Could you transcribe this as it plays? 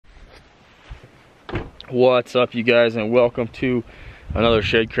What's up, you guys, and welcome to another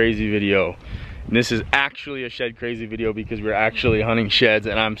Shedcrazy video. And this is actually a Shedcrazy video because we're actually hunting sheds,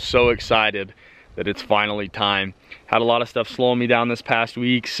 and I'm so excited that it's finally time. Had a lot of stuff slowing me down this past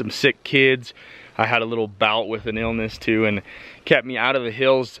week, some sick kids. I had a little bout with an illness too, and kept me out of the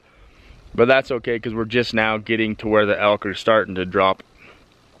hills, but that's okay because we're just now getting to where the elk are starting to drop,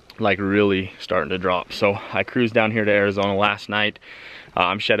 like really starting to drop. So I cruised down here to Arizona last night.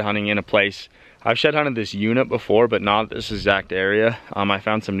 I'm shed hunting in a place. I've shed hunted this unit before, but not this exact area. I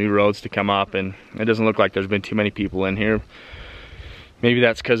found some new roads to come up, and it doesn't look like there's been too many people in here. Maybe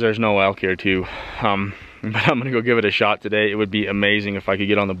that's because there's no elk here too. But I'm gonna go give it a shot today. It would be amazing if I could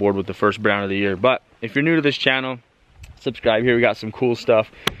get on the board with the first brown of the year. But if you're new to this channel, subscribe here. We got some cool stuff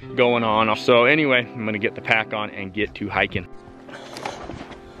going on. So anyway, I'm gonna get the pack on and get to hiking.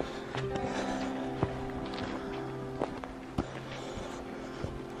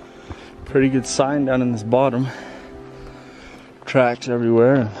 Pretty good sign down in this bottom. Tracks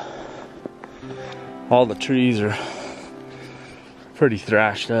everywhere, and all the trees are pretty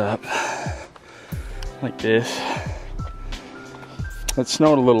thrashed up like this. It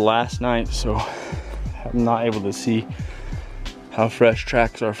snowed a little last night, so I'm not able to see how fresh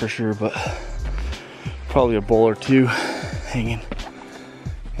tracks are for sure, but probably a bull or two hanging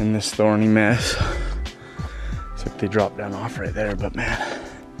in this thorny mess. Looks like they dropped down off right there, but man,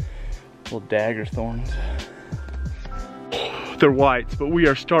 little dagger thorns. They're whites, but we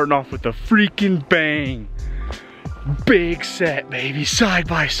are starting off with a freaking bang. Big set, baby, side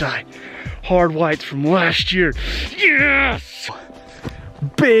by side. Hard whites from last year. Yes!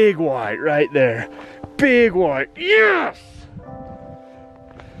 Big white right there. Big white, yes!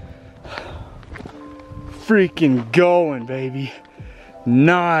 Freaking going, baby.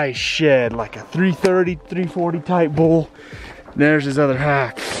 Nice shed, like a 330, 340 type bull. There's his other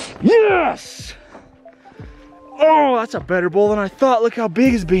half. Yes! Oh, that's a better bull than I thought. Look how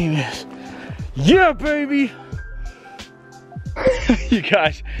big his beam is. Yeah, baby! You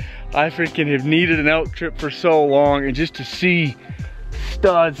guys, I freaking have needed an elk trip for so long, and just to see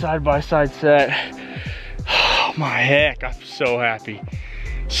stud side by side set, oh my heck, I'm so happy.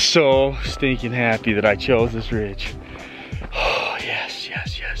 So stinking happy that I chose this ridge. Oh, yes,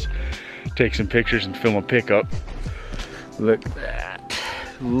 yes, yes. Take some pictures and film a pickup. Look at that.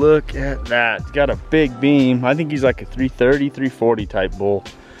 Look at that. He's got a big beam. I think he's like a 330, 340 type bull.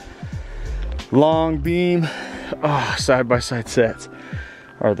 Long beam. Oh, side by side sets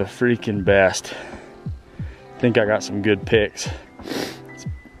are the freaking best. I think I got some good pics. Let's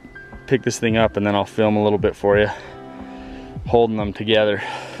pick this thing up and then I'll film a little bit for you, holding them together.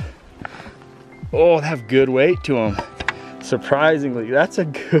 Oh, they have good weight to them. Surprisingly, that's a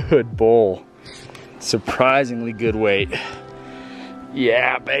good bull. Surprisingly good weight.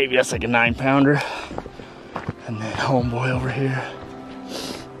 Yeah, baby, that's like a 9-pounder. And then homeboy over here.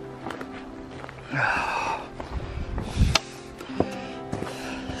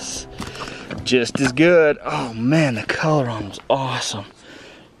 Just as good. Oh man, the color on him's awesome.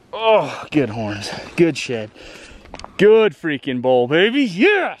 Oh, good horns, good shed. Good freaking bull, baby,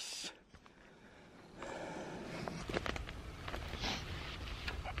 yes!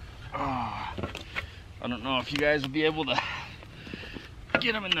 Oh, I don't know if you guys will be able to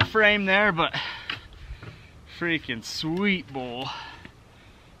get him in the frame there, but freaking sweet bull.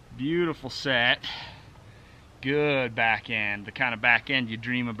 Beautiful set. Good back end, the kind of back end you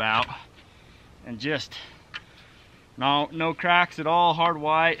dream about. And just no cracks at all, hard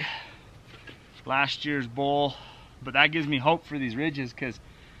white. Last year's bull, but that gives me hope for these ridges because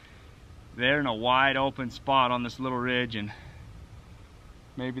they're in a wide open spot on this little ridge, and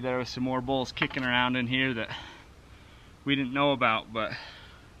maybe there was some more bulls kicking around in here that we didn't know about, but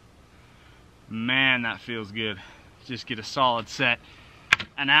man, that feels good. Just get a solid set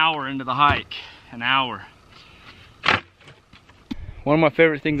an hour into the hike, an hour. One of my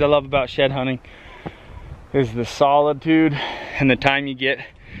favorite things I love about shed hunting is the solitude and the time you get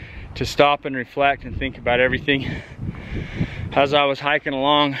to stop and reflect and think about everything. As I was hiking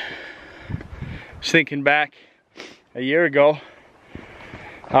along, I was thinking back a year ago,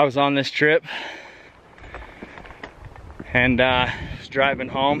 I was on this trip and was driving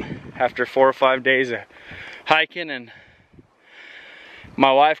home after 4 or 5 days of hiking, and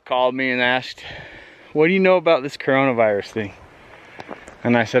my wife called me and asked, "What do you know about this coronavirus thing?"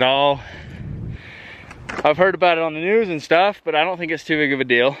 And I said, "Oh, I've heard about it on the news and stuff, but I don't think it's too big of a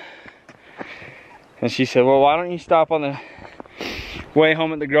deal." And she said, "Well, why don't you stop on the way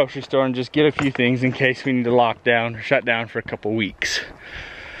home at the grocery store and just get a few things in case we need to lock down or shut down for a couple weeks?"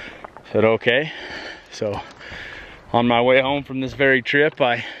 I said, "Okay." So On my way home from this very trip,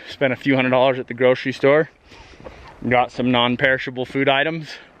 I spent a few $100s at the grocery store, got some non-perishable food items,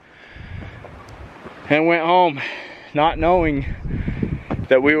 and went home not knowing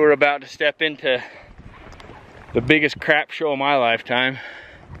that we were about to step into the biggest crap show of my lifetime.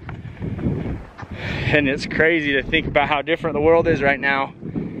 And it's crazy to think about how different the world is right now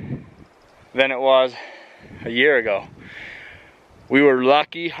than it was a year ago. We were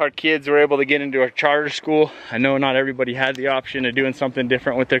lucky our kids were able to get into a charter school. I know not everybody had the option of doing something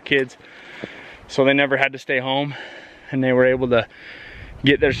different with their kids, so they never had to stay home and they were able to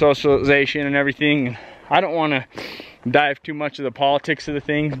get their socialization and everything. I don't want to dive too much of the politics of the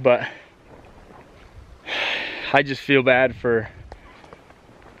things, but I just feel bad for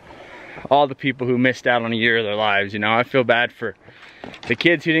all the people who missed out on a year of their lives. You know, I feel bad for the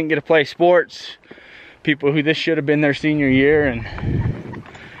kids who didn't get to play sports, people who this should have been their senior year, and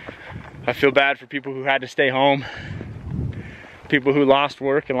I feel bad for people who had to stay home, people who lost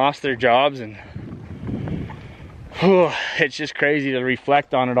work and lost their jobs, and it's just crazy to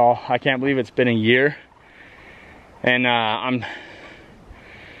reflect on it all. I can't believe it's been a year, and I'm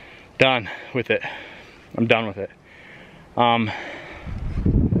done with it. I'm done with it.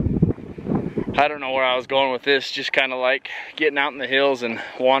 I don't know where I was going with this, just kind of like getting out in the hills and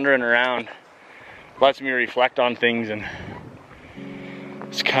wandering around lets me reflect on things, and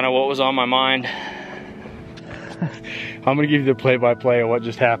it's kind of what was on my mind. I'm gonna give you the play-by-play of what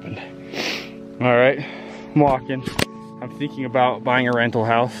just happened. All right, I'm walking. I'm thinking about buying a rental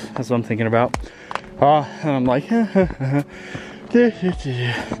house. That's what I'm thinking about. And I'm like,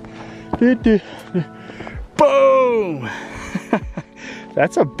 boom!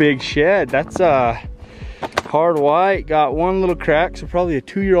 That's a big shed. That's a hard white. Got one little crack, so probably a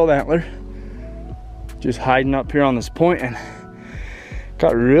 2-year-old antler. Just hiding up here on this point, and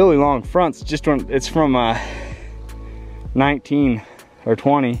got really long fronts. It's from 19 or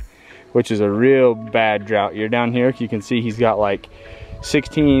 20, which is a real bad drought year. Down here you can see he's got like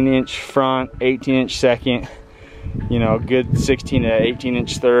 16-inch front, 18-inch second, you know, good 16 to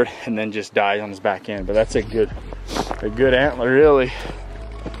 18-inch third, and then just dies on his back end. But that's a good antler, really,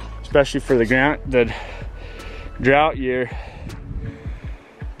 especially for the drought year.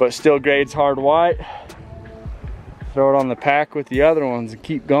 But still grades hard white. Throw it on the pack with the other ones and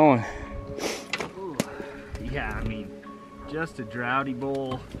keep going. Ooh, yeah, I mean, just a droughty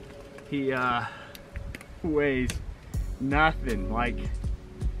bull. He weighs nothing, like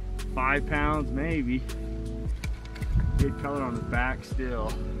 5 pounds maybe. Good color on his back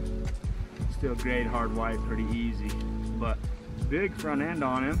still. Still grade hard white pretty easy, but big front end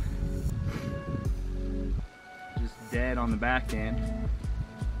on him. Just dead on the back end.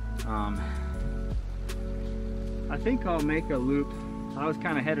 I think I'll make a loop. I was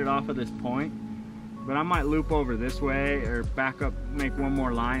kind of headed off of this point, but I might loop over this way or back up, make one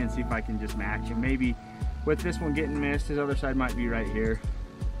more line and see if I can just match him. Maybe with this one getting missed, his other side might be right here.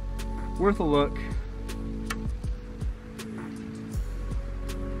 Worth a look.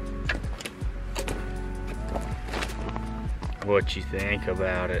 What you think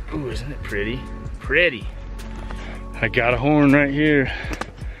about it? Ooh, isn't it pretty? Pretty. I got a horn right here.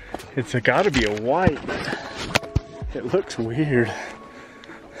 It's gotta be a white, but it looks weird.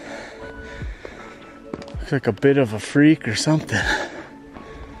 Looks like a bit of a freak or something.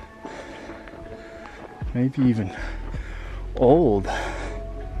 Maybe even old.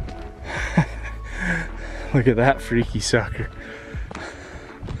 Look at that freaky sucker.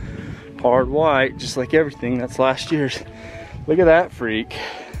 Hard white, just like everything. That's last year's. Look at that freak.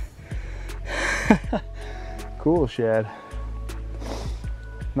 Cool shed.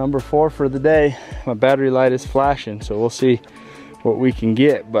 Number 4 for the day. My battery light is flashing, so we'll see what we can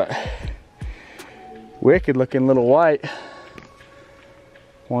get, but wicked looking little white.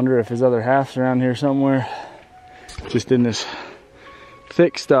 Wonder if his other half's around here somewhere. Just in this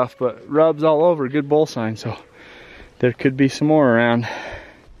thick stuff, but rubs all over. Good bull sign, so there could be some more around.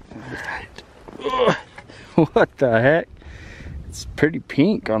 All right. What the heck? It's pretty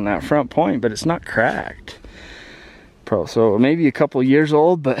pink on that front point, but it's not cracked. So maybe a couple years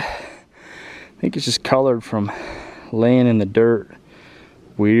old, but I think it's just colored from laying in the dirt.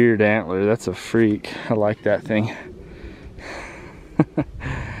 Weird antler. That's a freak. I like that thing.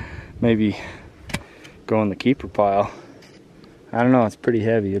 Maybe go in the keeper pile. I don't know. It's pretty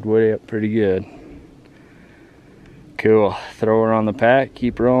heavy. It'd weigh up pretty good. Cool. Throw her on the pack.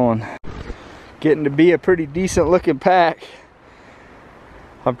 Keep rolling. Getting to be a pretty decent looking pack.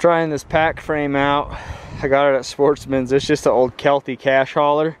 I'm trying this pack frame out. I got it at Sportsman's. It's just an old Kelty cash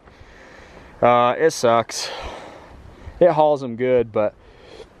hauler. It sucks. It hauls them good, but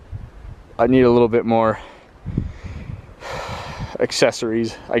I need a little bit more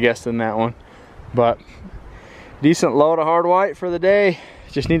accessories, I guess, than that one. But decent load of hard white for the day.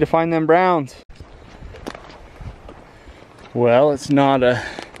 Just need to find them browns. Well, it's not a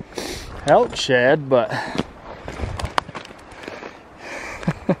elk shed, but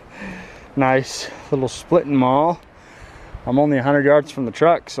nice little splitting maul. I'm only 100 yards from the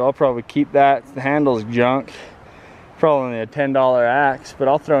truck, so I'll probably keep that. The handle's junk. Probably only a $10 axe, but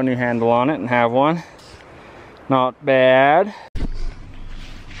I'll throw a new handle on it and have one. Not bad.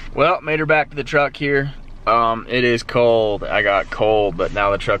 Well, made her back to the truck here. It is cold. I got cold, but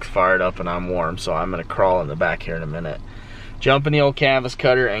now the truck's fired up and I'm warm, so I'm gonna crawl in the back here in a minute. Jump in the old canvas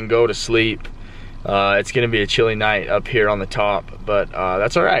cutter and go to sleep. It's gonna be a chilly night up here on the top, but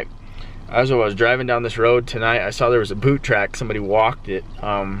that's all right. As I was driving down this road tonight, I saw there was a boot track. Somebody walked it.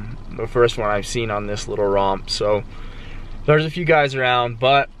 The first one I've seen on this little romp. So there's a few guys around,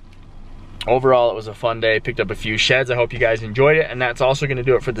 but overall it was a fun day. Picked up a few sheds. I hope you guys enjoyed it, and that's also gonna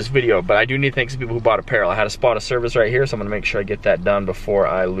do it for this video. But I do need to thank some people who bought apparel. I had a spot of service right here, so I'm gonna make sure I get that done before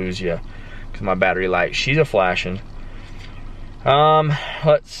I lose you, because my battery light, she's a flashing.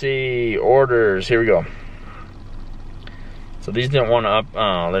 Let's see, orders, here we go. So these didn't want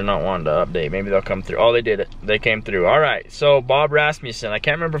to they're not wanting to update. Maybe they'll come through. Oh, they did it. They came through. All right. So Bob Rasmussen. I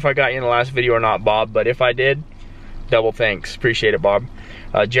can't remember if I got you in the last video or not, Bob, but if I did, double thanks. Appreciate it, Bob.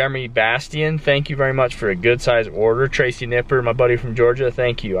 Jeremy Bastian, thank you very much for a good size order. Tracy Nipper, my buddy from Georgia,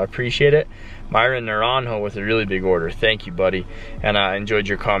 thank you. I appreciate it. Myron Naranjo with a really big order. Thank you, buddy. And I enjoyed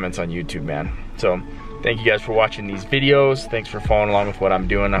your comments on YouTube, man. So thank you guys for watching these videos. Thanks for following along with what I'm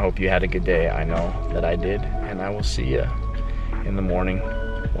doing. I hope you had a good day. I know that I did. And I will see you in the morning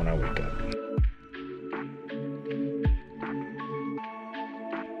when I wake up.